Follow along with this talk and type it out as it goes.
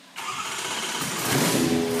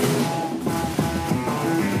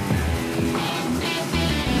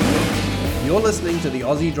You're listening to the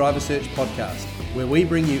Aussie Driver Search podcast, where we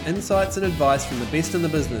bring you insights and advice from the best in the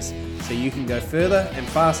business so you can go further and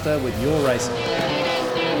faster with your racing.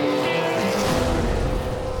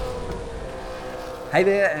 Hey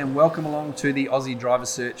there, and welcome along to the Aussie Driver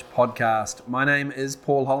Search podcast. My name is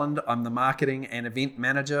Paul Holland. I'm the marketing and event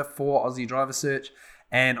manager for Aussie Driver Search,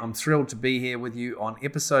 and I'm thrilled to be here with you on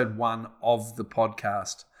episode 1 of the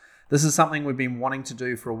podcast. This is something we've been wanting to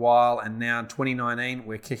do for a while, and now in 2019,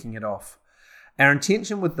 we're kicking it off. Our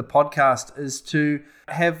intention with the podcast is to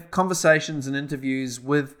have conversations and interviews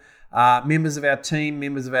with members of our team,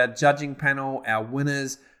 members of our judging panel, our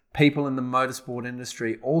winners, people in the motorsport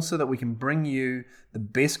industry, all so that we can bring you the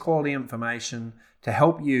best quality information to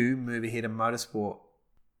help you move ahead in motorsport.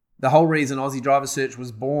 The whole reason Aussie Driver Search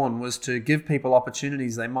was born was to give people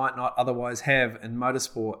opportunities they might not otherwise have in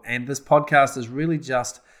motorsport, and this podcast is really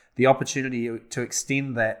just the opportunity to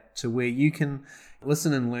extend that to where you can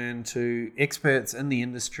listen and learn to experts in the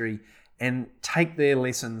industry and take their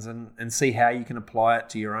lessons and see how you can apply it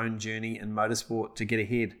to your own journey in motorsport to get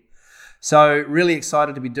ahead. So really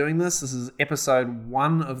excited to be doing this. This is episode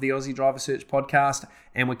 1 of the Aussie Driver Search podcast,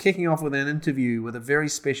 and we're kicking off with an interview with a very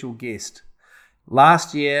special guest.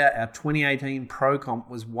 Last year, our 2018 Pro Comp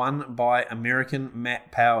was won by American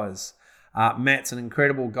Matt Powers. Matt's an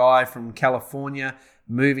incredible guy from California,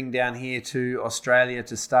 moving down here to Australia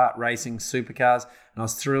to start racing supercars, and I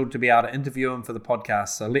was thrilled to be able to interview him for the podcast.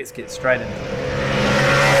 So let's get straight into it.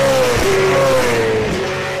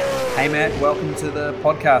 Hey Matt, welcome to the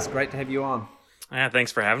podcast. Great to have you on. Yeah,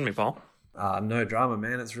 thanks for having me, Paul. No drama,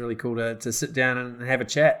 man. It's really cool to sit down and have a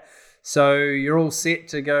chat. So you're all set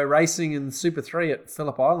to go racing in Super 3 at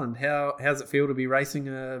Phillip Island. How's it feel to be racing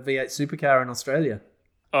a V8 supercar in Australia?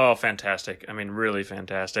 Oh, fantastic! I mean, really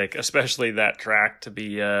fantastic. Especially that track to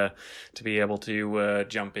be able to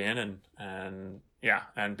jump in and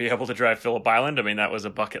be able to drive Phillip Island. I mean, that was a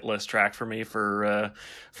bucket list track for me for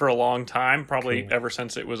a long time, probably cool. Ever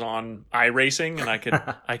since it was on iRacing, and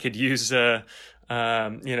I could use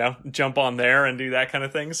jump on there and do that kind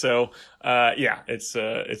of thing. So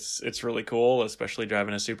it's really cool, especially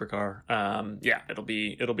driving a supercar. It'll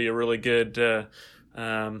be a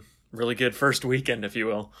really good first weekend, if you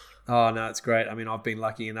will. Oh, no, it's great. I mean, I've been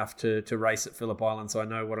lucky enough to race at Phillip Island, so I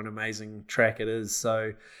know what an amazing track it is.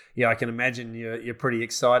 So, yeah, I can imagine you're pretty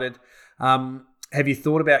excited. Have you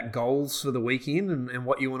thought about goals for the weekend and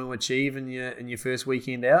what you want to achieve in your first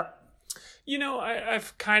weekend out? You know,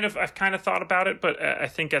 I've kind of thought about it, but I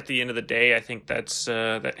think at the end of the day, I think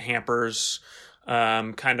that hampers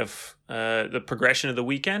the progression of the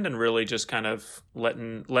weekend and really just kind of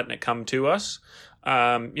letting it come to us.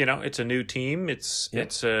 It's a new team. It's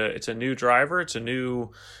a new driver. It's a new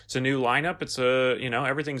lineup.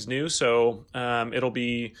 Everything's new. So, it'll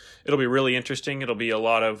be really interesting. It'll be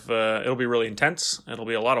it'll be really intense. It'll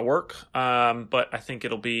be a lot of work. But I think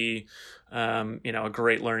it'll be, a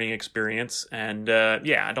great learning experience. And,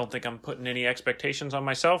 I don't think I'm putting any expectations on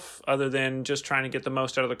myself other than just trying to get the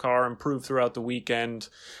most out of the car, improve throughout the weekend.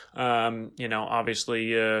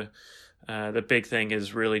 Obviously, the big thing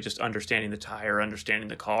is really just understanding the tire, understanding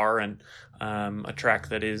the car, and a track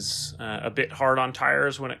that is a bit hard on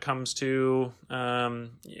tires when it comes to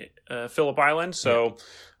Phillip Island. So,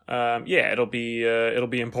 it'll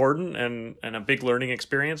be important and a big learning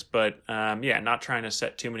experience. But not trying to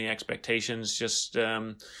set too many expectations.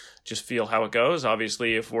 Just feel how it goes.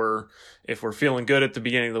 Obviously, if we're feeling good at the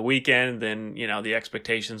beginning of the weekend, then the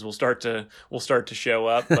expectations will start to show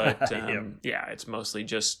up. But it's mostly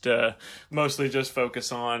just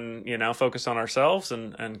focus on ourselves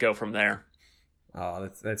and go from there. Oh,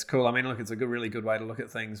 that's cool. I mean, look, it's a really good way to look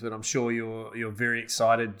at things. But I'm sure you're very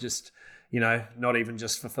excited. Just not even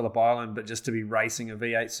just for Phillip Island, but just to be racing a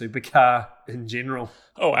V8 supercar in general.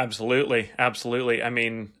 Oh, absolutely. Absolutely. I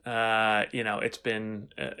mean, it's been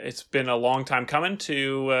a long time coming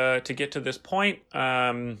to get to this point.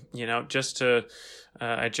 I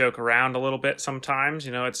joke around a little bit sometimes.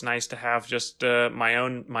 It's nice to have just my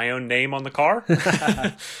own name on the car.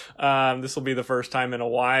 This will be the first time in a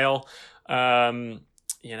while. I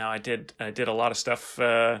did a lot of stuff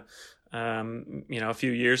a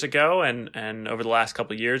few years ago, and over the last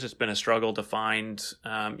couple of years, it's been a struggle to find,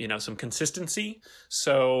 some consistency.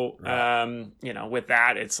 So, with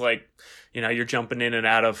that, it's like, you're jumping in and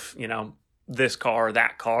out of, this car,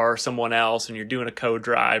 that car, someone else, and you're doing a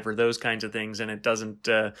co-drive or those kinds of things. And it doesn't,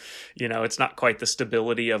 it's not quite the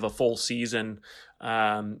stability of a full season.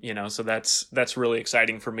 So that's really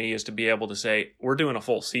exciting for me, is to be able to say, we're doing a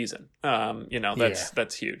full season.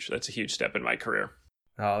 That's huge. That's a huge step in my career.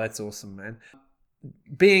 Oh, that's awesome, man.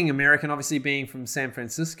 Being American, obviously being from San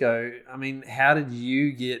Francisco, I mean, how did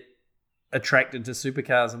you get attracted to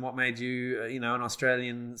supercars, and what made you, an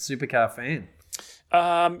Australian supercar fan?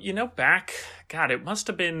 It must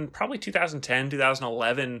have been probably 2010,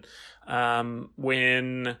 2011,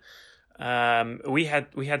 when we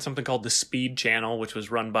had something called the Speed Channel, which was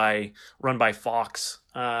run by Fox.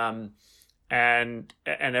 And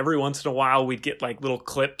every once in a while we'd get like little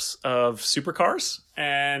clips of supercars,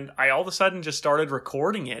 and I all of a sudden just started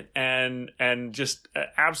recording it and just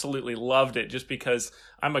absolutely loved it, just because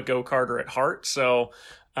I'm a go-karter at heart. So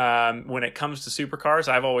when it comes to supercars,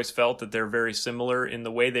 I've always felt that they're very similar in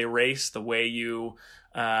the way they race, the way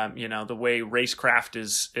the way racecraft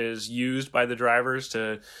is used by the drivers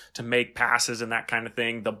to make passes and that kind of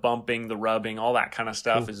thing. The bumping, the rubbing, all that kind of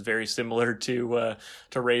stuff is very similar to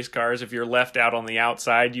race cars. If you're left out on the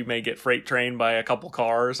outside, you may get freight trained by a couple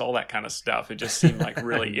cars, all that kind of stuff. It just seemed like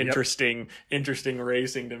really interesting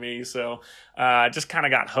racing to me. So just kind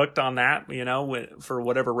of got hooked on that, for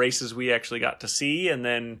whatever races we actually got to see. And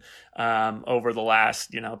then over the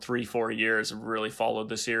last, 3-4 years, I've really followed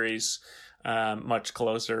the series much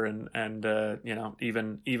closer and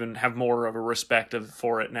even have more of a respect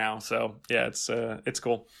for it now. So yeah, it's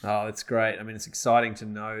cool. Oh, it's great. I mean, it's exciting to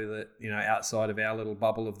know that, outside of our little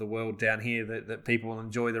bubble of the world down here, that people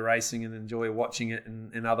enjoy the racing and enjoy watching it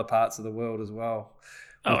in other parts of the world as well.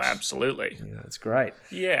 Oh, absolutely. It's great.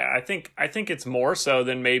 Yeah, I think it's more so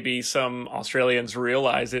than maybe some Australians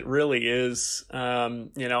realize. It really is.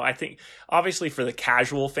 I think obviously for the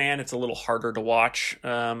casual fan, it's a little harder to watch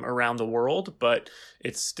around the world, but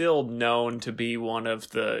it's still known to be one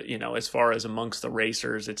of the, as far as amongst the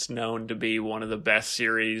racers, it's known to be one of the best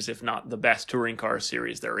series, if not the best touring car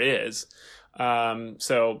series there is.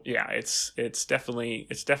 So yeah, it's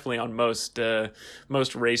definitely on most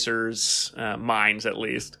racers' minds, at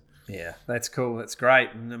least. Yeah, that's cool. That's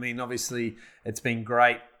great. And I mean, obviously it's been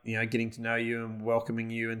great, getting to know you and welcoming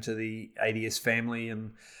you into the ADS family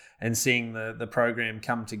and seeing the program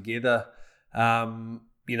come together.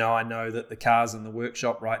 I know that the car's in the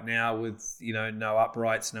workshop right now with, no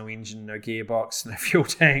uprights, no engine, no gearbox, no fuel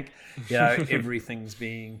tank, everything's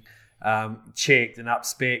being checked and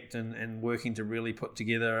up-spec'd and working to really put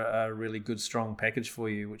together a really good, strong package for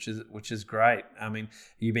you, which is great. I mean,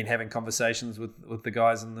 you've been having conversations with the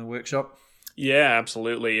guys in the workshop? Yeah,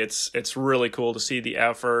 absolutely. It's really cool to see the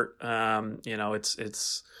effort.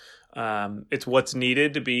 It's what's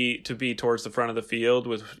needed to be towards the front of the field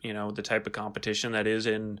with, the type of competition that is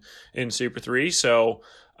in Super 3. So,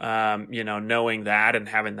 knowing that and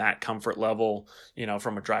having that comfort level,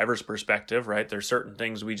 from a driver's perspective, right? There's certain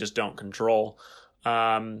things we just don't control.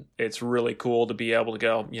 It's really cool to be able to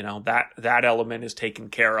go, that element is taken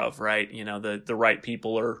care of, right? The right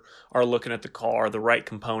people are looking at the car, the right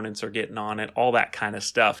components are getting on it, all that kind of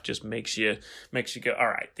stuff just makes you go, all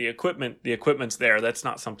right, the equipment's there. That's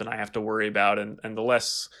not something I have to worry about. And the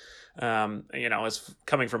less, as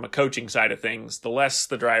coming from a coaching side of things, the less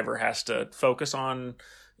the driver has to focus on,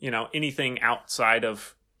 anything outside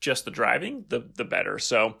of just the driving, the better.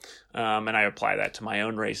 So, and I apply that to my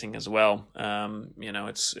own racing as well.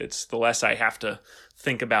 It's the less I have to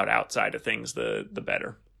think about outside of things, the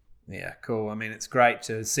better. Yeah, cool. I mean, it's great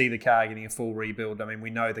to see the car getting a full rebuild. I mean, we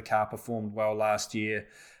know the car performed well last year.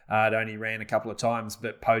 It only ran a couple of times,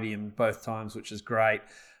 but podiumed both times, which is great.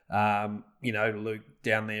 Luke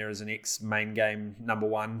down there is an ex-main game number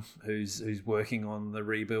one who's working on the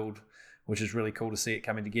rebuild, which is really cool to see it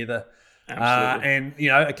coming together. And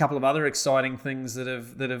a couple of other exciting things that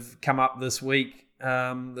have come up this week that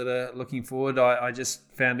are looking forward. I just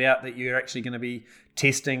found out that you're actually going to be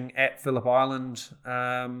testing at Phillip Island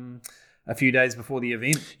a few days before the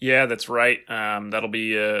event. Yeah, that's right. That'll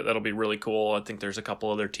be really cool. I think there's a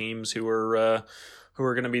couple other teams who are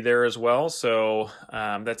going to be there as well. So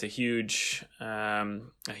that's a huge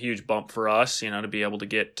bump for us, to be able to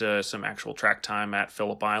get some actual track time at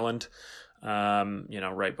Phillip Island.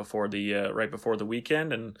 Right before the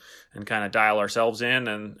weekend and kind of dial ourselves in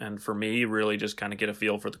and for me really just kind of get a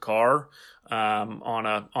feel for the car on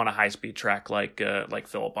a high speed track like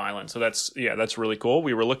Phillip Island. So that's really cool.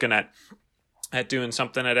 We were looking at doing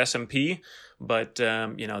something at SMP, but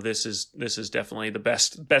this is definitely the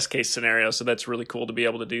best case scenario. So that's really cool to be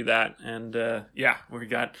able to do that. And we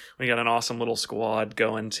got an awesome little squad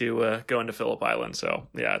going to Phillip Island. So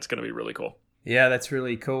yeah, it's going to be really cool. Yeah, that's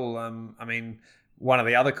really cool. I mean, one of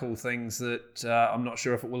the other cool things that I'm not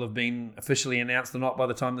sure if it will have been officially announced or not by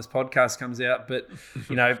the time this podcast comes out, but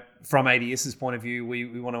from ADS's point of view,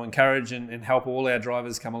 we want to encourage and help all our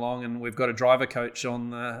drivers come along, and we've got a driver coach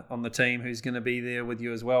on the team who's going to be there with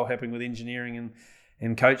you as well, helping with engineering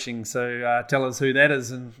and coaching. So tell us who that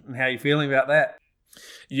is and how you're feeling about that.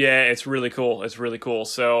 Yeah, it's really cool. It's really cool.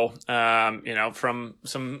 So, from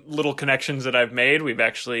some little connections that I've made, we've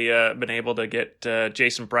actually been able to get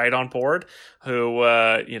Jason Bright on board, who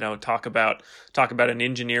talk about an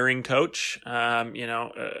engineering coach,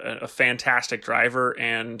 a fantastic driver,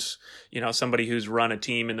 and somebody who's run a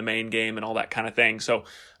team in the main game and all that kind of thing. So,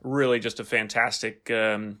 really, just a fantastic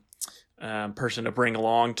person to bring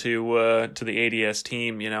along to the ADS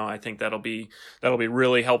team. I think that'll be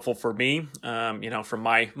really helpful for me. From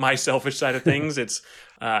my selfish side of things, it's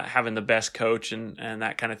having the best coach and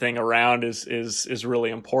that kind of thing around is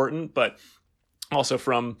really important. But also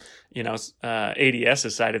from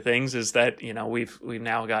ADS's side of things is that we've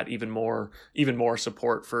now got even more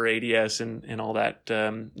support for ADS and all that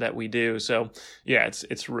that we do. So yeah,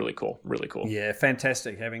 it's really cool. Yeah,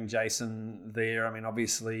 fantastic having Jason there. I mean,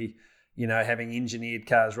 obviously, having engineered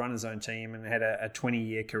cars, run his own team, and had a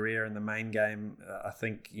 20-year career in the main game, I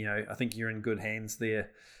think you're in good hands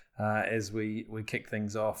there as we kick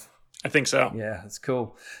things off. I think so. Yeah, it's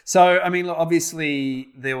cool. So, I mean, obviously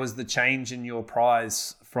there was the change in your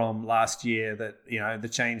prize from last year, that the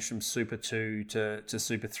change from Super 2 to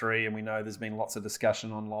Super 3, and we know there's been lots of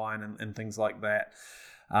discussion online and things like that,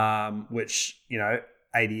 which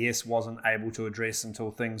ADS wasn't able to address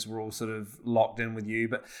until things were all sort of locked in with you.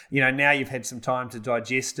 But, now you've had some time to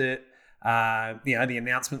digest it. The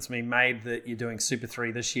announcement's been made that you're doing Super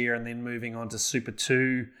 3 this year and then moving on to Super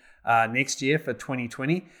 2 next year for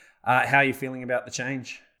 2020. How are you feeling about the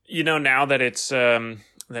change? Now that it's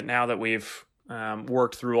now that we've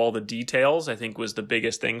worked through all the details, I think was the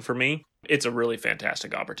biggest thing for me. It's a really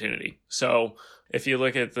fantastic opportunity. So if you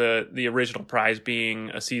look at the original prize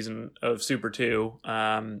being a season of Super 2,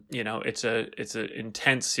 it's an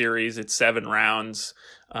intense series. It's 7 rounds.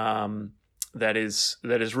 That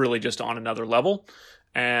is really just on another level.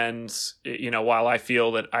 And, while I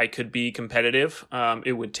feel that I could be competitive,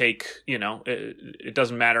 it would take, it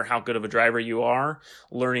doesn't matter how good of a driver you are,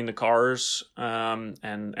 learning the cars and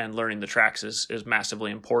learning the tracks is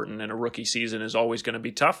massively important. And a rookie season is always going to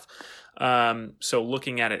be tough. So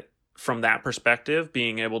looking at it from that perspective,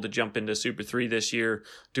 being able to jump into Super 3 this year,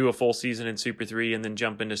 do a full season in Super 3, and then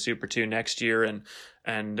jump into Super 2 next year and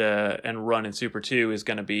run in Super 2 is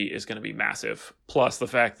going to be massive. Plus the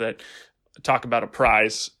fact that, talk about a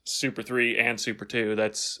prize, Super 3 and Super 2,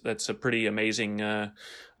 that's a pretty amazing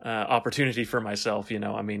opportunity for myself.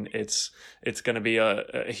 I mean, it's going to be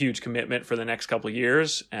a huge commitment for the next couple of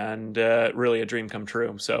years, and really a dream come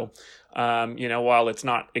true. So, while it's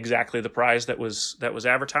not exactly the prize that was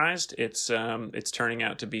advertised, it's turning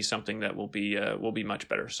out to be something that will be much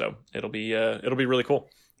better. So it'll be really cool.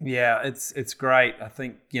 Yeah, it's great. I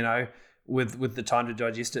think, with the time to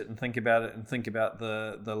digest it and think about it and think about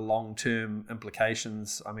the long-term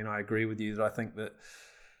implications. I mean, I agree with you that I think that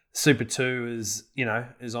Super 2 is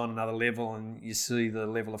on another level, and you see the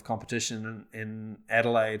level of competition in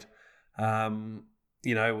Adelaide,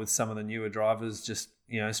 with some of the newer drivers just,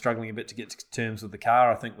 struggling a bit to get to terms with the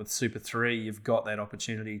car. I think with Super 3, you've got that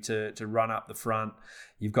opportunity to run up the front.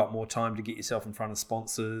 You've got more time to get yourself in front of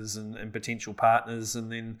sponsors and potential partners,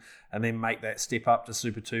 and then make that step up to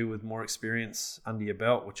Super 2 with more experience under your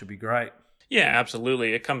belt, which would be great. Yeah,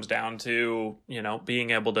 absolutely. It comes down to, being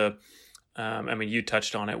able to, you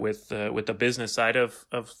touched on it with the business side of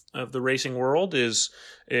the racing world is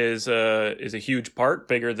a huge part,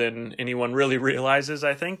 bigger than anyone really realizes,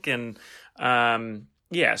 I think. And,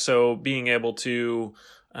 so being able to,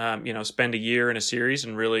 spend a year in a series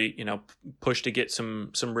and really, push to get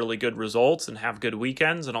some really good results and have good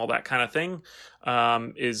weekends and all that kind of thing,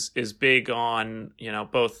 is big on,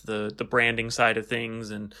 both the branding side of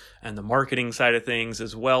things and the marketing side of things,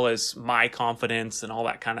 as well as my confidence and all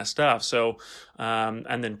that kind of stuff. So,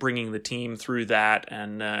 and then bringing the team through that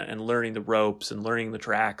and learning the ropes and learning the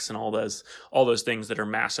tracks and all those things that are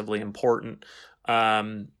massively important,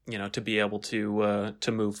 to be able to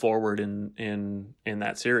move forward in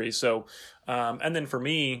that series. So, and then for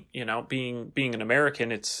me, being an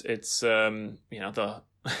American, it's the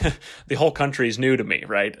the whole country is new to me,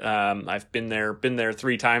 right? I've been there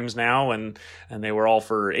 3 times now, and they were all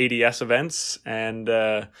for ADS events and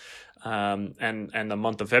the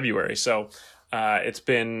month of February. So, it's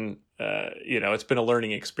been a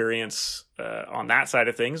learning experience on that side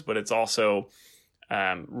of things, but it's also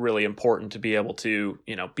really important to be able to,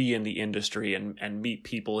 be in the industry and meet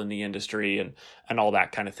people in the industry and all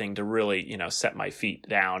that kind of thing to really, set my feet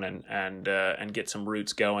down and get some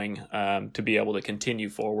roots going, to be able to continue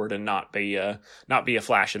forward and not be a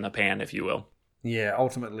flash in the pan, if you will. Yeah,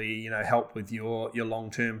 ultimately, help with your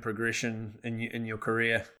long-term progression in your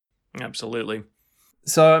career. Absolutely.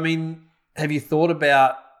 So, I mean, have you thought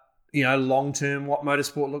about long term, what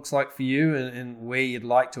motorsport looks like for you and where you'd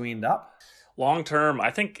like to end up? Long term,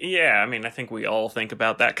 I think, I think we all think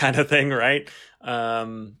about that kind of thing, right?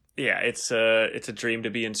 It's a dream to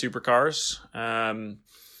be in supercars. I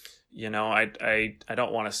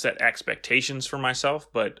don't want to set expectations for myself,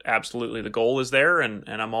 but absolutely the goal is there, and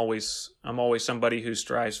I'm always somebody who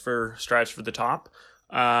strives for the top.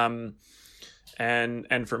 And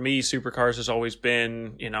for me, supercars has always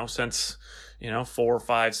been, since 4,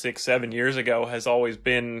 5, 6, 7 years ago, has always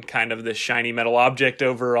been kind of this shiny metal object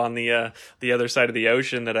over on the other side of the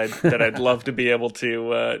ocean that I'd love to be able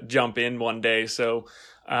to jump in one day. So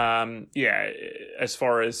as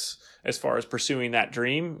far as pursuing that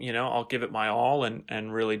dream, I'll give it my all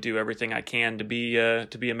and really do everything I can to be a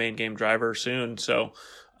main game driver soon. So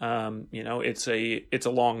it's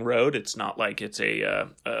a long road. It's not like it's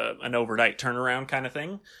an overnight turnaround kind of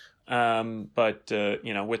thing. But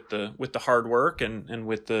with the hard work and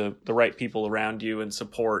with the right people around you and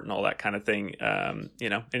support and all that kind of thing,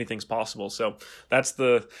 anything's possible. So that's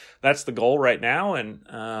the goal right now. And,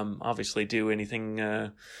 obviously do anything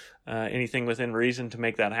within reason to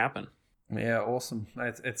make that happen. Yeah. Awesome.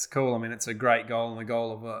 It's cool. I mean, it's a great goal and the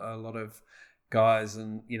goal of a lot of guys.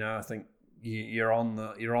 And, I think you're on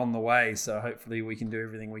the way. So hopefully we can do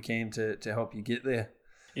everything we can to help you get there.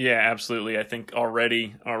 Yeah, absolutely. I think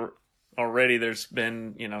already there's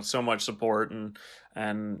been, so much support and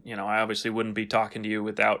I obviously wouldn't be talking to you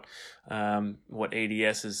without, what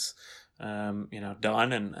ADS has,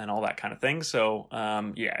 done and all that kind of thing. So,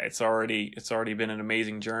 it's already been an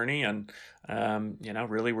amazing journey and,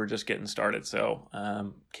 really we're just getting started. So,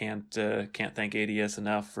 can't thank ADS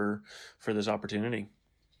enough for this opportunity.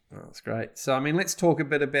 Oh, that's great. So, I mean, let's talk a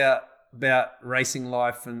bit about racing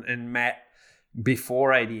life and Matt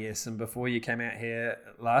before ADS and before you came out here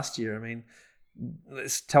last year. I mean,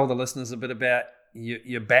 let's tell the listeners a bit about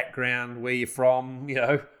your background, where you're from,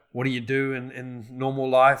 what do you do in normal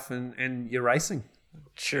life and your racing?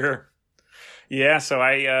 Sure. Yeah. So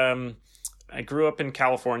I grew up in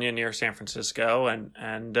California near San Francisco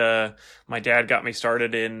and my dad got me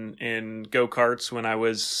started in go-karts when I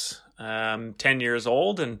was 10 years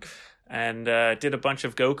old and did a bunch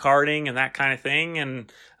of go-karting and that kind of thing,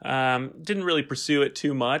 and didn't really pursue it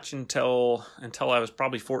too much until I was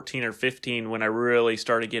probably 14 or 15 when I really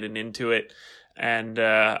started getting into it. And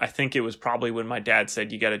I think it was probably when my dad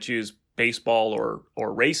said, you got to choose baseball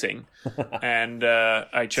or racing. And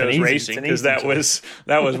I chose racing because that was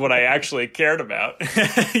what I actually cared about.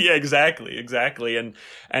 Yeah, exactly.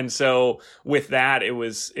 And so with that, it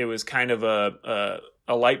was kind of a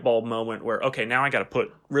light bulb moment where, okay, now I got to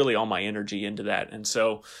put really all my energy into that. And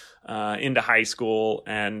so into high school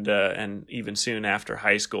and even soon after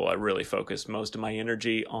high school, I really focused most of my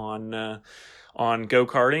energy on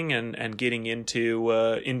go-karting and getting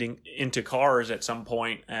into cars at some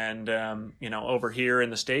point. And over here in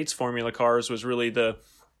the States, Formula cars was really the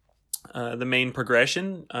main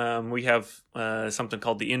progression. We have something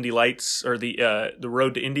called the Indy Lights, or the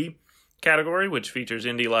Road to Indy category, which features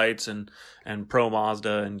Indy Lights and Pro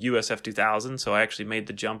Mazda and USF 2000. So I actually made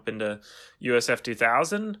the jump into USF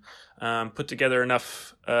 2000, put together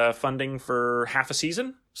enough funding for half a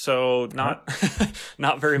season. So not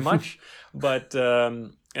very much, but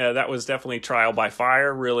that was definitely trial by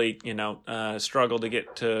fire. Really, struggled to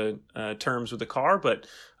get to terms with the car, but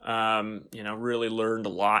really learned a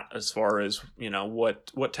lot as far as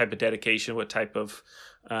what type of dedication, what type of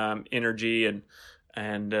energy and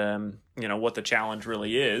what the challenge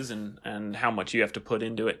really is and how much you have to put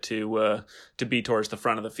into it to be towards the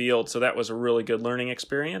front of the field. So that was a really good learning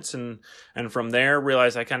experience. And from there,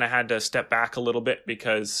 realized I kind of had to step back a little bit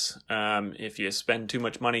because if you spend too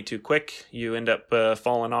much money too quick, you end up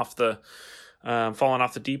falling off the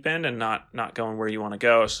deep end and not going where you want to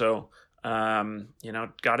go. So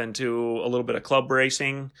got into a little bit of club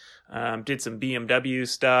racing, did some BMW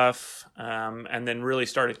stuff, and then really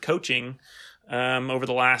started coaching over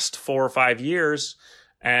the last 4 or 5 years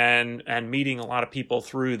and meeting a lot of people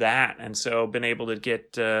through that. And so been able to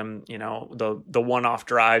get, the one-off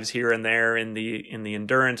drives here and there in the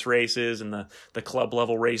endurance races and the club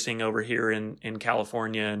level racing over here in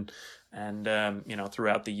California and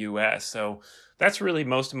throughout the US. So that's really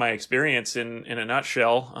most of my experience in a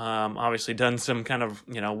nutshell. Obviously done some kind of,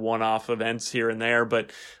 one-off events here and there,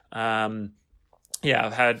 but, I've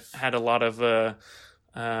had a lot of,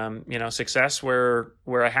 success where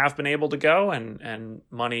I have been able to go and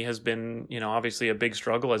money has been, obviously a big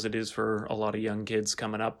struggle as it is for a lot of young kids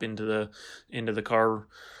coming up into the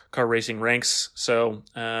racing ranks. So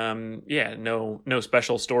no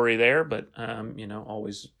special story there, but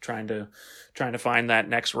always trying to find that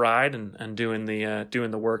next ride and doing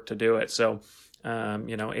the work to do it. So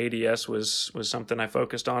ADS was something I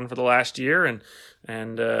focused on for the last year, and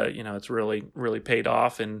it's really paid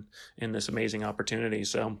off in this amazing opportunity.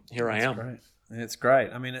 So here I am. Great. It's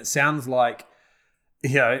great. I mean, it sounds like,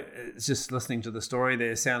 it's just listening to the story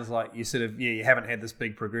there, sounds like you sort of, you haven't had this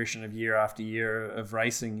big progression of year after year of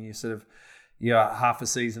racing. You sort of, half a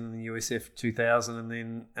season in the USF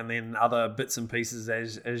 2000 and then other bits and pieces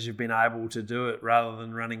as you've been able to do it rather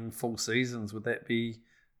than running full seasons. Would that be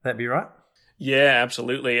right? Yeah,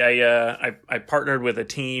 absolutely. I partnered with a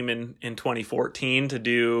team in 2014 to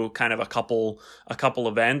do kind of a couple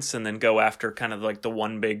events, and then go after kind of like the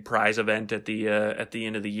one big prize event at the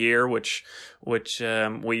end of the year, which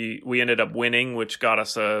we ended up winning, which got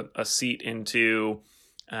us a seat into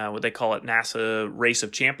what they call it, NASA Race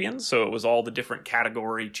of Champions. So it was all the different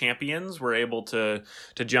category champions were able to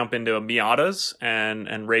jump into a Miatas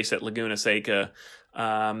and race at Laguna Seca.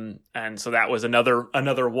 And so that was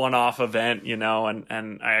another one-off event,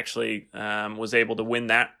 and I actually was able to win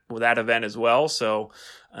that event as well. So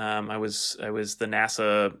I was the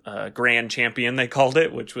NASA Grand Champion, they called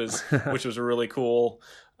it, which was a really cool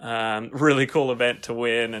event to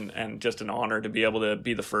win, and just an honor to be able to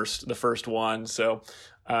be the first one. So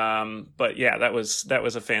but yeah, that was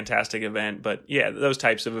a fantastic event. But yeah, those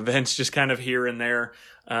types of events just kind of here and there.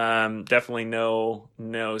 Definitely no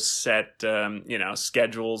set,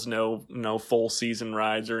 schedules, no full season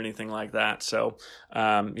rides or anything like that. So,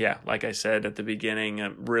 like I said at the beginning,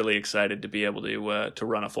 I'm really excited to be able to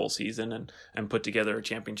run a full season and put together a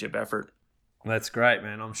championship effort. That's great,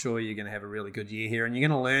 man. I'm sure you're going to have a really good year here, and you're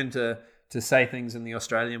going to learn to say things in the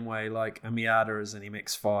Australian way, like a Miata is an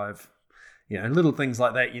MX-5. Little things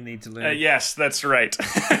like that you need to learn. Yes, that's right.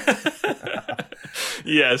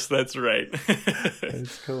 Yes, that's right.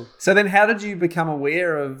 That's cool. So then, how did you become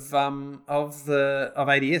aware of ADS, of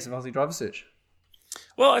Aussie Driver Search?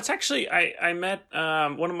 Well, it's actually I met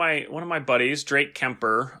one of my buddies, Drake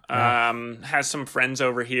Kemper, has some friends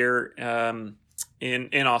over here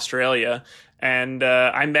in Australia, and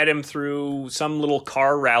I met him through some little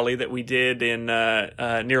car rally that we did in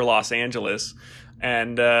near Los Angeles.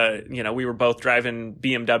 And, we were both driving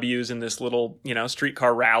BMWs in this little,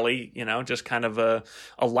 streetcar rally, just kind of a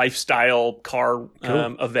lifestyle car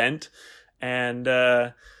event. And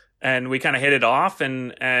we kind of hit it off.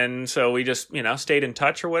 And so we just, stayed in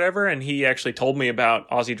touch or whatever. And he actually told me about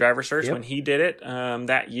Aussie Driver Search when he did it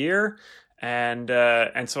that year. And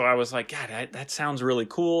so I was like, God, that sounds really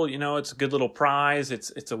cool. It's a good little prize.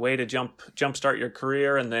 It's a way to jumpstart your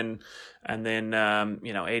career. And then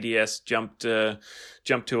ADS jumped to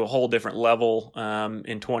a whole different level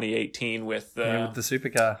in 2018 with the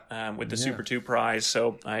supercar, with the Super 2 prize.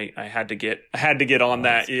 So I had to get on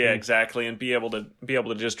that. Yeah, cool. Exactly. And be able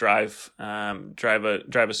to just drive a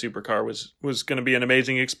supercar was going to be an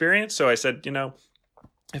amazing experience. So I said,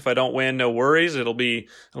 if I don't win, no worries. It'll be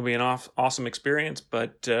an awesome experience,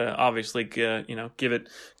 but obviously, give it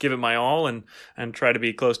my all and try to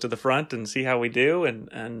be close to the front and see how we do. And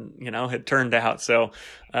it turned out. So,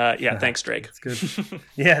 thanks, Drake. That's good.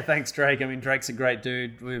 Yeah, thanks, Drake. I mean, Drake's a great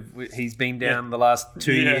dude. He's been down the last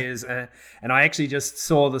 2 years, and I actually just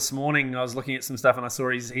saw this morning. I was looking at some stuff, and I saw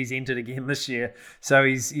he's entered again this year. So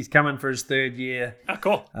he's coming for his third year. Oh,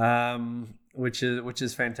 cool. Which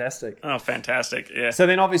is fantastic. Oh, fantastic! Yeah. So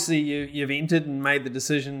then, obviously, you've entered and made the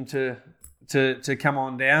decision to come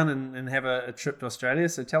on down and have a trip to Australia.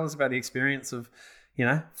 So tell us about the experience of,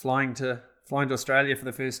 flying to Australia for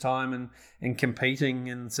the first time and competing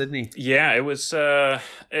in Sydney. Yeah, it was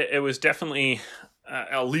definitely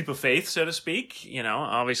a leap of faith, so to speak.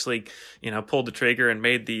 Obviously, pulled the trigger and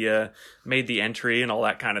made the entry and all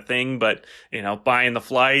that kind of thing. But buying the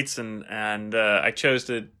flights and I chose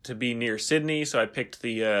to be near Sydney, so I picked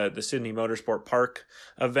the Sydney Motorsport Park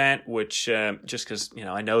event, which just because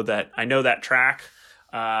I know that track.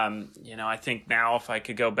 I think now if I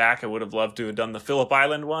could go back, I would have loved to have done the Phillip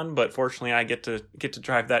Island one, but fortunately, I get to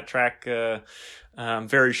drive that track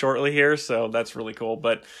very shortly here, so that's really cool.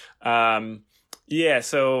 But my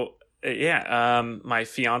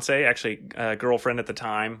fiance, actually girlfriend at the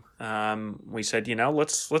time, we said,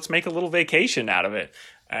 let's make a little vacation out of it.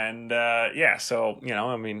 And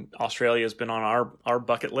Australia has been on our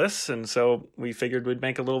bucket list, and so we figured we'd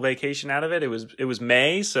make a little vacation out of it. It was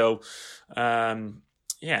May, so not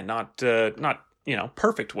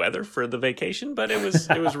perfect weather for the vacation, but it was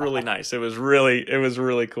really nice. It was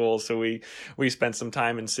really cool. So we spent some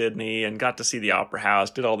time in Sydney and got to see the Opera House,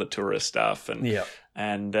 did all the tourist stuff,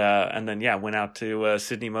 and then went out to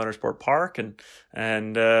Sydney Motorsport Park and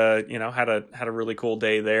had a really cool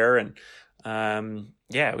day there. And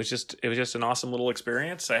it was just an awesome little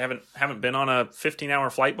experience. I haven't been on a 15-hour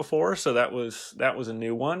flight before, so that was a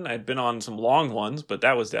new one. I'd been on some long ones, but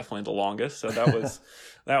that was definitely the longest. So that was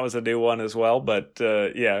that was a new one as well. But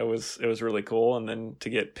it was really cool. And then to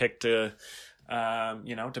get picked to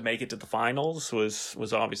make it to the finals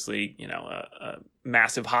was obviously a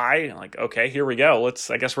massive high. Like, okay, here we go.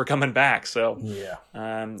 I guess we're coming back. So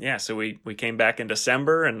so we came back in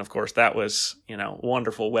December, and of course that was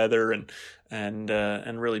wonderful weather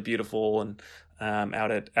and really beautiful. And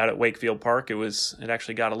out at Wakefield Park, it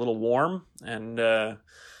actually got a little warm, and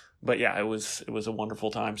but yeah, it was a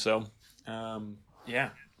wonderful time. So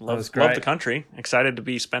love the country. Excited to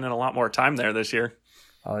be spending a lot more time there this year.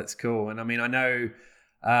 Oh, that's cool. And I mean, I know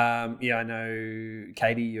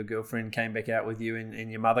Katie, your girlfriend, came back out with you,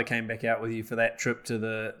 and your mother came back out with you for that trip to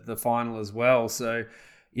the final as well. So,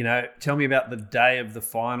 tell me about the day of the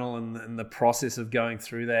final and the process of going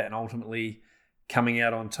through that and ultimately coming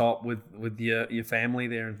out on top with your family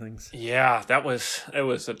there and things. Yeah, it was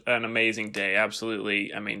an amazing day.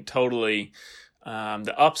 Absolutely. I mean, totally.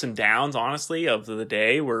 The ups and downs, honestly, of the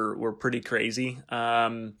day were pretty crazy.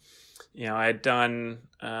 I had done,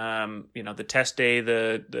 the test day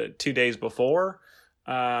the 2 days before.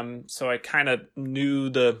 So I kind of knew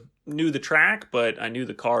the track, but I knew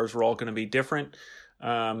the cars were all going to be different.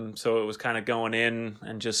 So it was kind of going in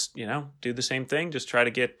and just, do the same thing, just try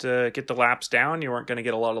to get the laps down. You weren't going to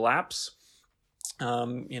get a lot of laps,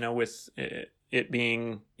 with it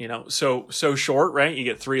being, so short, right? You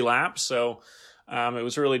get 3 laps. So, it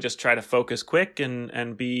was really just try to focus quick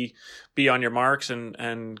and be on your marks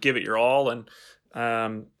and give it your all. And,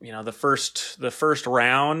 the first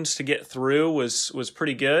round to get through was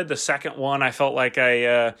pretty good. The second one, I felt like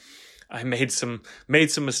I made some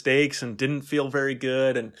mistakes and didn't feel very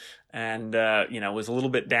good. And was a little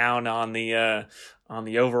bit down on the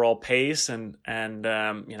overall pace and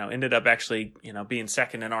ended up actually, being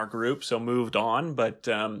second in our group. So moved on. But,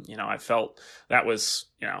 I felt that was,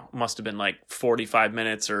 must have been like 45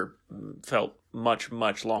 minutes or felt much,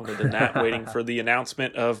 much longer than that, waiting for the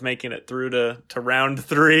announcement of making it through to round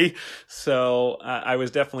 3. So I was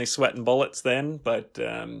definitely sweating bullets then. But,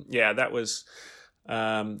 that was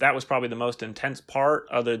probably the most intense part,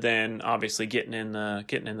 other than obviously getting in the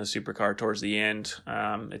supercar towards the end.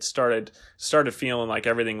 It started feeling like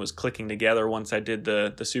everything was clicking together once I did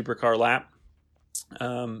the supercar lap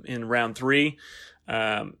in round 3.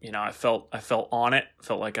 I felt on it.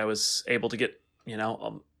 Felt like I was able to get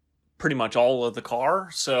pretty much all of the car.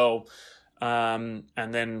 So and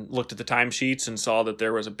then looked at the timesheets and saw that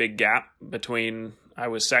there was a big gap between I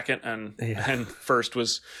was second and first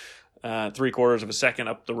was 3/4 of a second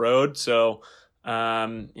up the road. So,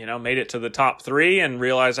 made it to the top 3 and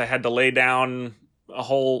realized I had to lay down a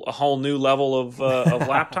whole new level of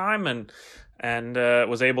lap time and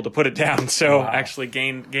was able to put it down. So actually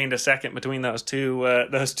gained a second between those two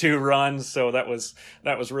runs. So that was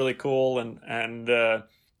really cool. And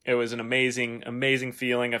it was an amazing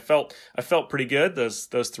feeling. I felt pretty good. Those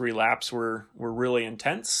 3 laps were really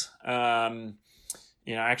intense.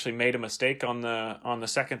 I actually made a mistake on the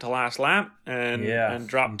second to last lap and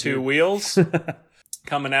dropped 2 wheels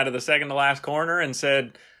coming out of the second to last corner and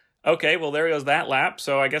said, okay, well, there goes that lap.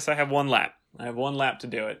 So I guess I have 1 lap. I have 1 lap to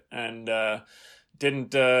do it, and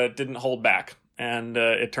didn't hold back. And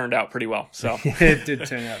it turned out pretty well. So it did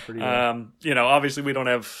turn out pretty well. Obviously we don't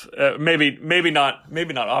have maybe not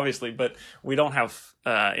obviously, but we don't have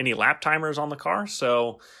any lap timers on the car.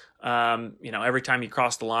 So every time you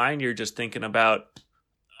cross the line, you're just thinking about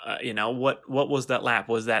what was that lap?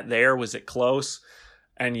 Was that there? Was it close?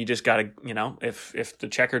 And you just got to, if the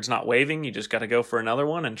checkered's not waving, you just got to go for another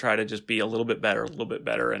one and try to just be a little bit better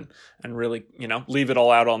and really, leave it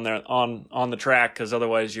all out on the track. 'Cause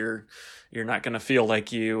otherwise you're not going to feel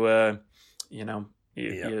like you don't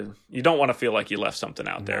want to feel like you left something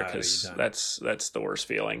out there, because that's the worst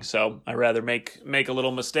feeling. So I rather make a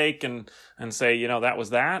little mistake and say, that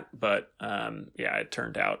was that. But it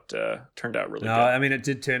turned out really good. I mean, it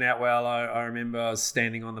did turn out well. I remember I was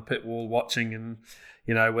standing on the pit wall watching, and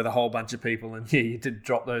with a whole bunch of people, and you did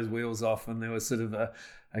drop those wheels off, and there was sort of a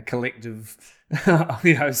collective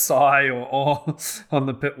sigh or on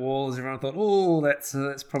the pit wall as everyone thought, oh, that's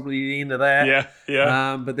probably the end of that.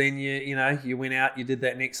 Yeah. But then you went out, you did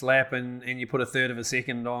that next lap, and you put 1/3 of a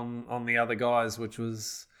second on the other guys, which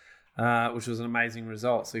was which was an amazing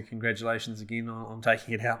result. So congratulations again on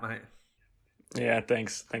taking it out, mate. Yeah,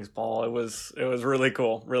 thanks, Paul. It was really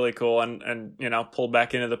cool, and pulled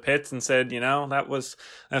back into the pits and said, that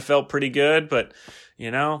felt pretty good, but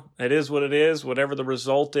it is what it is, whatever the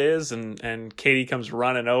result is. And Katie comes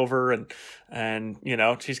running over and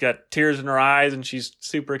she's got tears in her eyes and she's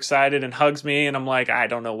super excited and hugs me, and I'm like, I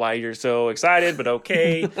don't know why you're so excited, but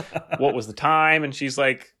okay. What was the time? And she's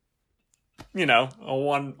like, a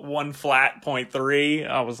one flat 0.3.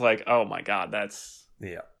 I was like, oh my God,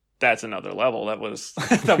 that's another level. That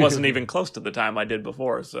wasn't even close to the time I did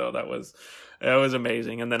before. So it was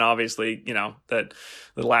amazing. And then obviously, that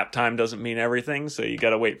the lap time doesn't mean everything. So you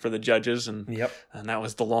got to wait for the judges. And that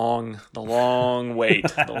was the long wait,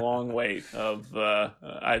 the long wait of,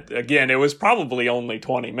 it was probably only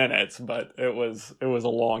 20 minutes, but it was a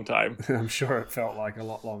long time. I'm sure it felt like a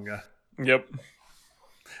lot longer. Yep.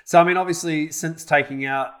 So, I mean, obviously, since taking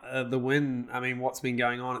out the win, I mean, what's been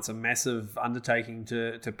going on? It's a massive undertaking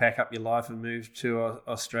to pack up your life and move to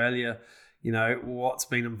Australia. What's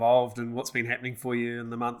been involved and what's been happening for you in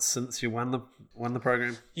the months since you won the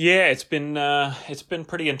program? Yeah, it's been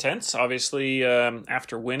pretty intense. Obviously,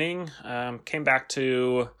 after winning, came back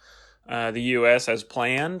to the U.S. as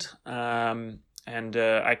planned. And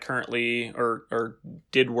I currently or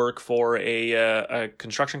did work for a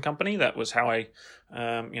construction company. That was how I,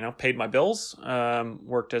 paid my bills.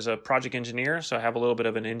 Worked as a project engineer, so I have a little bit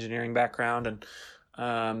of an engineering background, and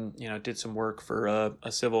did some work for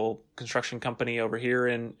a civil construction company over here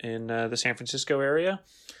in the San Francisco area.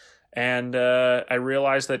 And I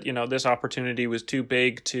realized that this opportunity was too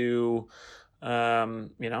big to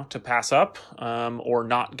to pass up, or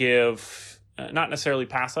not give. Not necessarily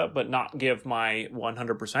pass up, but not give my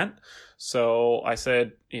 100%. So I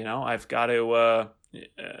said, I've got to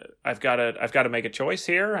make a choice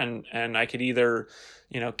here, and I could either,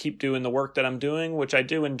 keep doing the work that I'm doing, which I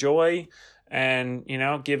do enjoy, and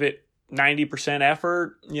give it 90%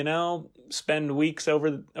 effort, spend weeks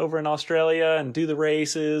over in Australia and do the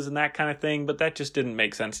races and that kind of thing. But that just didn't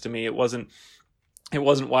make sense to me. It wasn't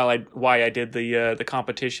why I did the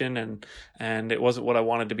competition, and it wasn't what I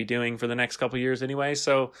wanted to be doing for the next couple of years anyway.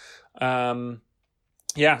 So, so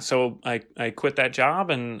I quit that job,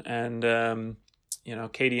 and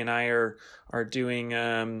Katie and I are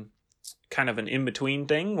doing kind of an in-between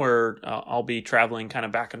thing where I'll be traveling kind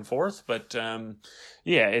of back and forth. But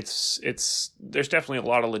there's definitely a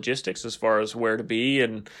lot of logistics as far as where to be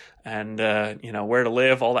and where to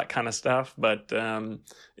live, all that kind of stuff. But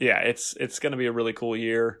it's going to be a really cool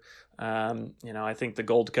year. I think the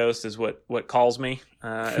Gold Coast is what calls me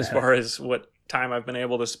as far as what time I've been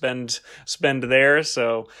able to spend there.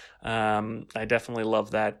 So I definitely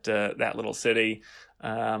love that little city.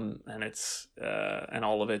 And it's and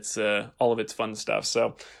all of its fun stuff.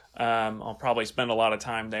 So I'll probably spend a lot of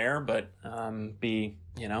time there, but be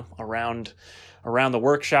around the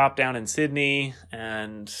workshop down in Sydney,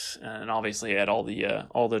 and obviously at all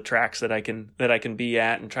the tracks that I can be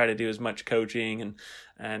at, and try to do as much coaching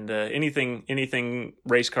and anything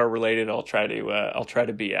race car related. I'll try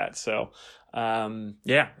to be at. So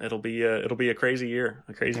it'll be a crazy year,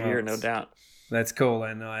 no doubt. That's cool,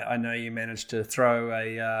 and I know you managed to throw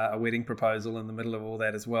a wedding proposal in the middle of all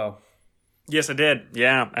that as well. Yes, I did.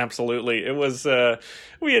 Yeah, absolutely. It was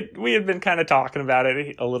we had been kind of talking about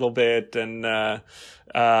it a little bit, and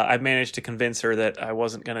I managed to convince her that I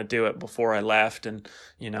wasn't going to do it before I left, and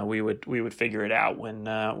we would figure it out when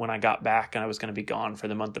I got back, and I was going to be gone for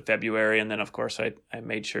the month of February, and then of course I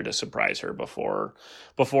made sure to surprise her before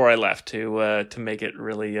I left to make it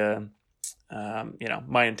really.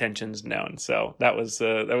 My intentions known. So that was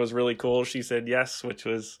really cool. She said yes, which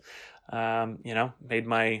was, made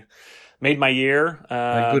my year.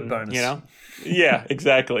 A good bonus. Yeah,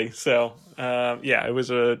 exactly. So, it was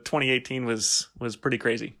 2018 was pretty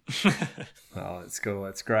crazy. Oh, that's cool.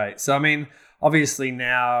 That's great. So, I mean, obviously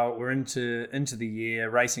now we're into the year.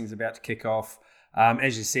 Racing's about to kick off.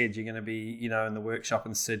 As you said, you're going to be, in the workshop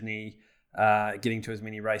in Sydney, getting to as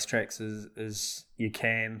many racetracks as you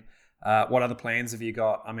can. What other plans have you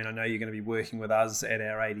got? I mean, I know you're going to be working with us at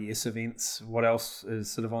our ADS events. What else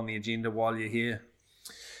is sort of on the agenda while you're here?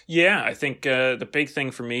 Yeah, I think the big thing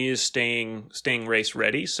for me is staying race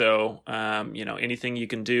ready. So, anything you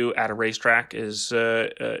can do at a racetrack is,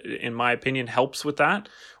 in my opinion, helps with that.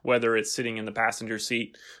 Whether it's sitting in the passenger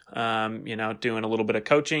seat, doing a little bit of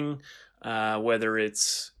coaching, whether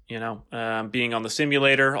it's being on the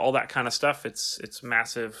simulator, all that kind of stuff. It's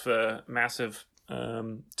massive.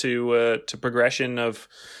 To progression of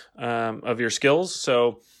your skills.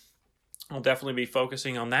 So I'll definitely be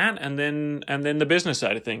focusing on that, and then the business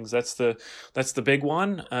side of things. That's the big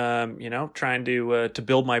one. Trying to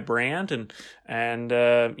build my brand and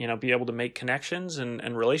be able to make connections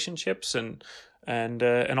and relationships and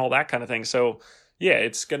all that kind of thing. So yeah,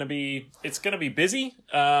 it's gonna be busy,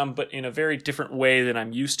 but in a very different way than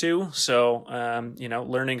I'm used to. So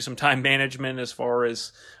learning some time management as far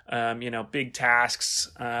as big tasks.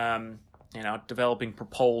 Developing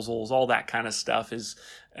proposals, all that kind of stuff is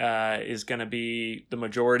going to be the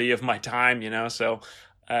majority of my time, so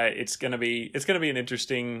it's going to be an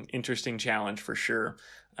interesting challenge for sure.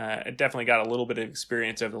 I definitely got a little bit of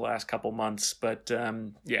experience over the last couple months, but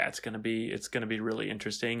it's going to be really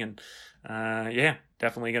interesting, and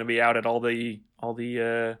definitely going to be out at all the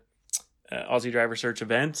Aussie Driver Search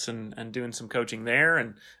events and doing some coaching there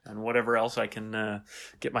and whatever else I can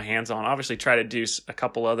get my hands on. Obviously try to do a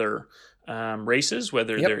couple other races,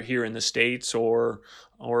 whether they're here in the States or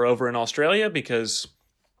over in Australia, because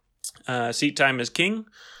seat time is king.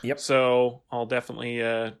 Yep. So I'll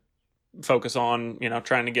definitely focus on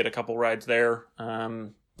trying to get a couple rides there.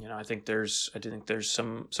 I think there's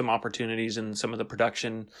some opportunities in some of the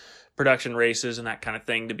production races and that kind of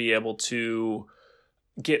thing to be able to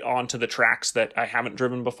get onto the tracks that I haven't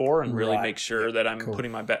driven before and really make sure that I'm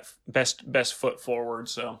putting my best foot forward.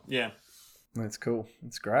 So yeah, that's cool.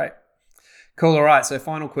 That's great. Cool. All right. So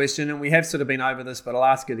final question, and we have sort of been over this, but I'll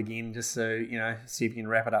ask it again just so, see if you can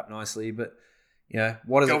wrap it up nicely. But,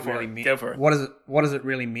 what does it really mean? Go for it. What does it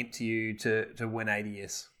really meant to you to win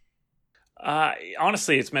ADS?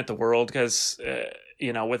 Honestly, it's meant the world because,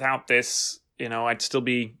 without this, I'd still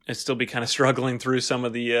be kind of struggling through some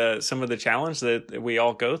of the challenge that we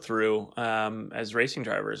all go through as racing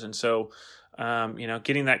drivers. And so,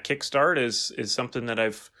 getting that kickstart is something that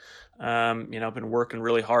I've been working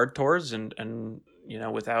really hard towards, and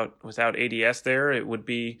without ADS there, it would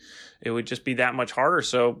just be that much harder.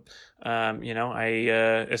 So,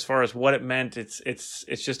 as far as what it meant, it's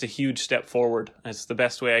just a huge step forward. It's the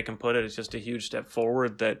best way I can put it. It's just a huge step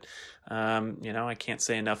forward that, I can't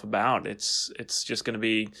say enough about. It's just going to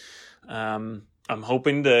be, I'm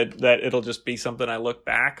hoping that it'll just be something I look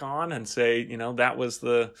back on and say, that was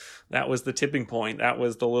the tipping point. That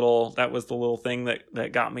was the little thing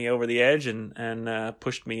that got me over the edge and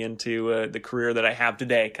pushed me into the career that I have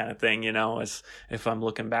today, kind of thing. As if I'm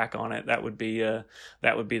looking back on it, that would be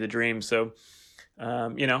the dream. So,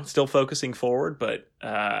 still focusing forward, but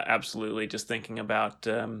absolutely just thinking about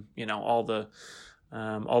all the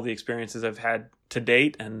experiences I've had to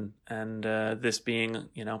date, and this being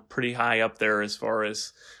pretty high up there as far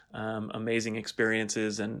as amazing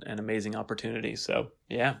experiences and amazing opportunities. So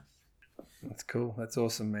yeah, that's cool. That's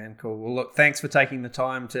awesome, man. Cool. Well, look, thanks for taking the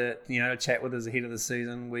time to chat with us ahead of the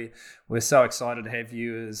season. We're so excited to have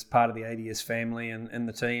you as part of the ADS family and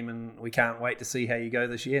the team, and we can't wait to see how you go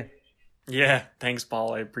this year. Yeah, thanks,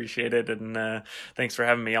 Paul. I appreciate it, and thanks for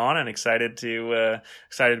having me on. And excited to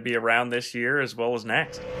be around this year as well as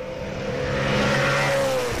next.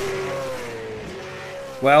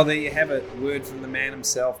 Well, there you have it. Word from the man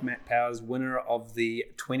himself, Matt Powers, winner of the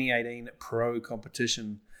 2018 Pro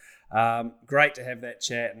competition. Great to have that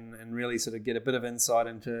chat and really sort of get a bit of insight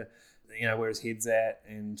into where his head's at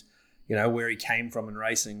and where he came from in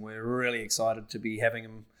racing. We're really excited to be having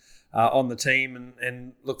him on the team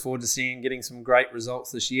and look forward to seeing getting some great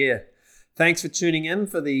results this year. Thanks for tuning in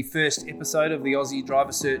for the first episode of the Aussie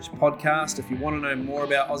Driver Search podcast. If you want to know more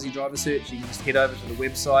about Aussie Driver Search, you can just head over to the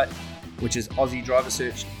website, which is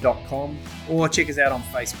aussiedriversearch.com, or check us out on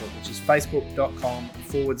Facebook, which is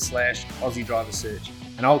facebook.com/Aussie Driver Search.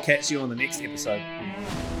 And I'll catch you on the next episode.